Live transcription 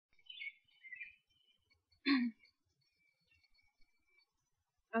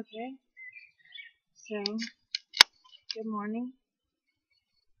Okay, so good morning.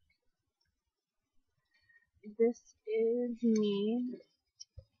 This is me.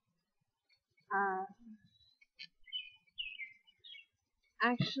 Uh,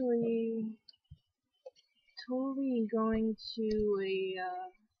 actually, totally going to a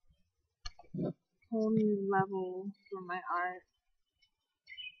whole new level for my art.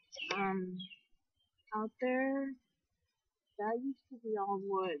 Um, out there, that used to be all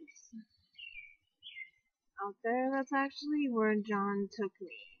woods. Out there, that's actually where John took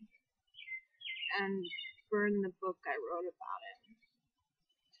me and burned the book I wrote about him,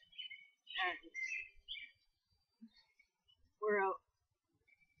 and where a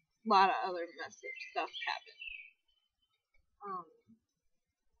lot of other messed up stuff happened. Um,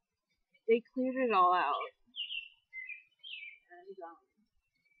 they cleared it all out, and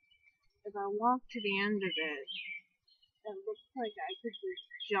if I walk to the end of it, it looks like I could just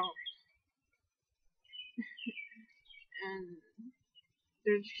jump, and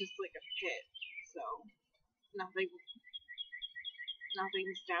there's just like a pit, so nothing's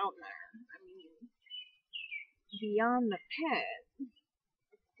down there. I mean, beyond the pit,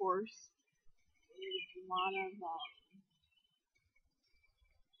 of course, there's a lot of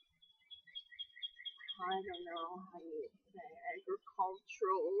I don't know how you say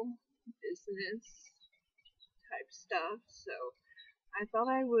agricultural business type stuff. So I thought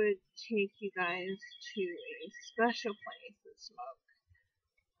I would take you guys to a special place to smoke.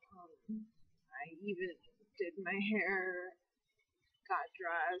 I even did my hair, got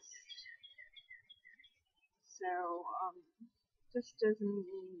dressed, so this doesn't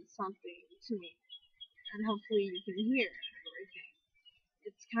mean something to me, and hopefully you can hear everything.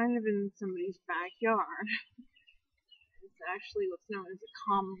 It's kind of in somebody's backyard. It's actually what's known as a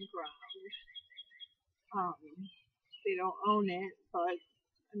common ground. They don't own it, but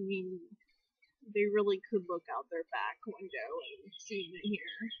I mean, they really could look out their back window and see me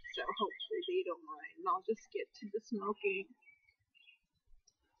here, so hopefully they don't mind. And I'll just get to the smoking.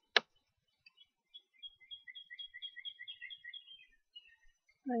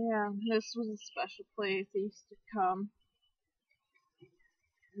 But yeah, this was a special place. I used to come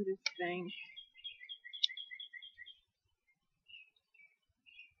and just think.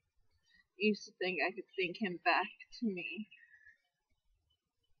 Used to think I could think him back to me.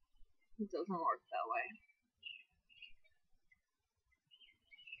 It doesn't work that way.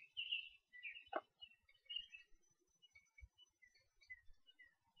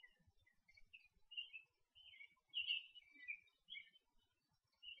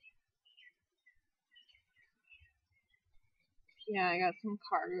 Yeah, I got some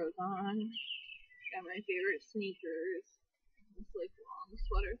cargos on. Got my favorite sneakers. This like long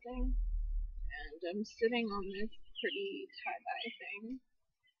sweater thing. And I'm sitting on this pretty tie-dye thing.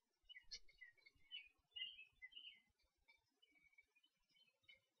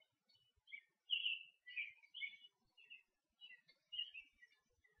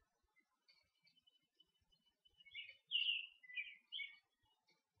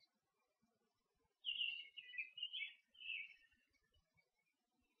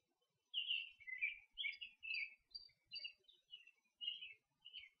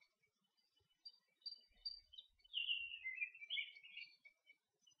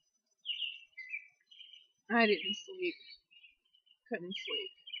 I didn't sleep. Couldn't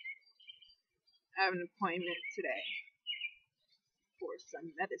sleep. I have an appointment today for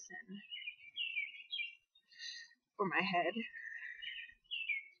some medicine for my head,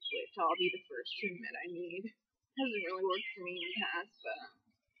 which I'll be the first to admit I need. Hasn't really worked for me in the past, but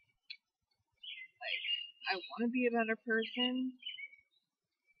like I want to be a better person,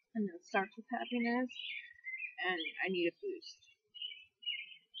 and it starts with happiness, and I need a boost.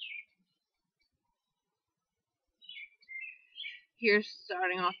 Here's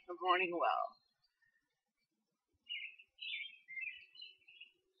starting off the morning well.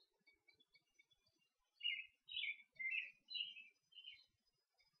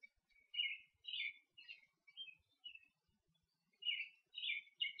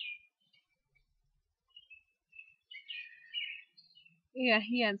 Yeah,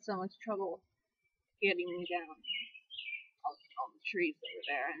 he had so much trouble getting me down all the trees over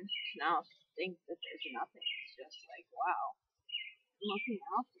there, and now to think that there's nothing. It's just like, wow, looking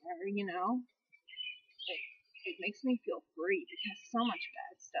out there, it makes me feel free because so much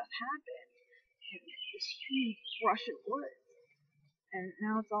bad stuff happened in this huge rush of woods, and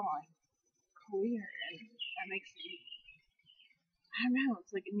now it's all like clear, and that makes me, I don't know,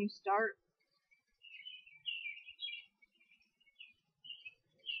 it's like a new start.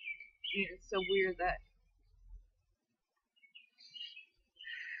 I mean, it's so weird that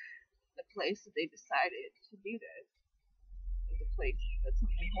place that they decided to do this. It was a place that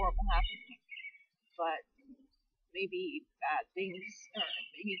something horrible happened. But maybe bad things, or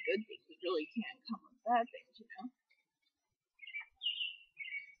maybe good things really can't come with bad things, you know?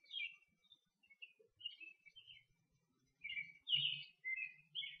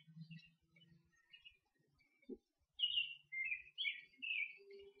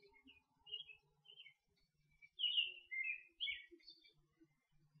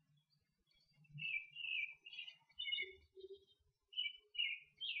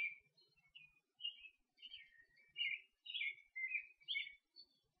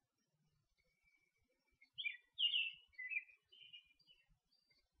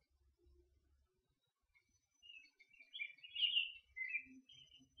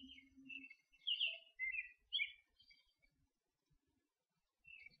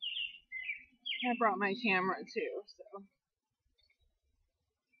 I brought my camera too, so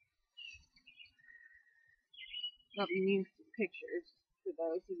let me use pictures for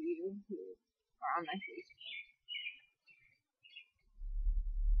those of you who are on my Facebook.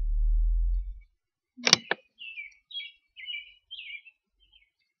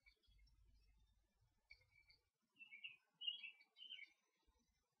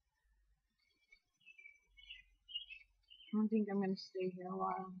 I don't think I'm going to stay here a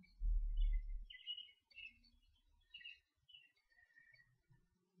while.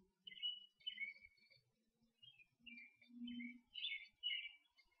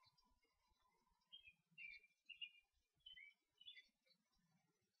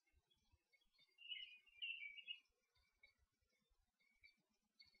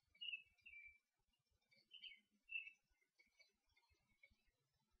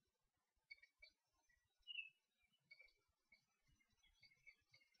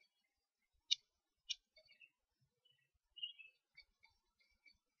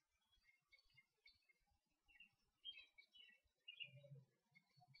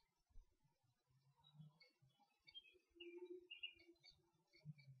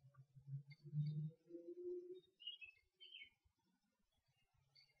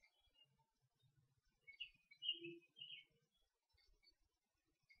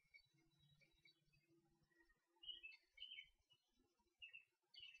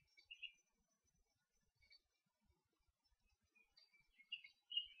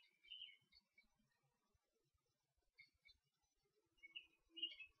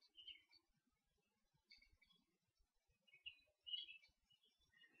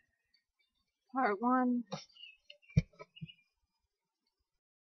 Part 1.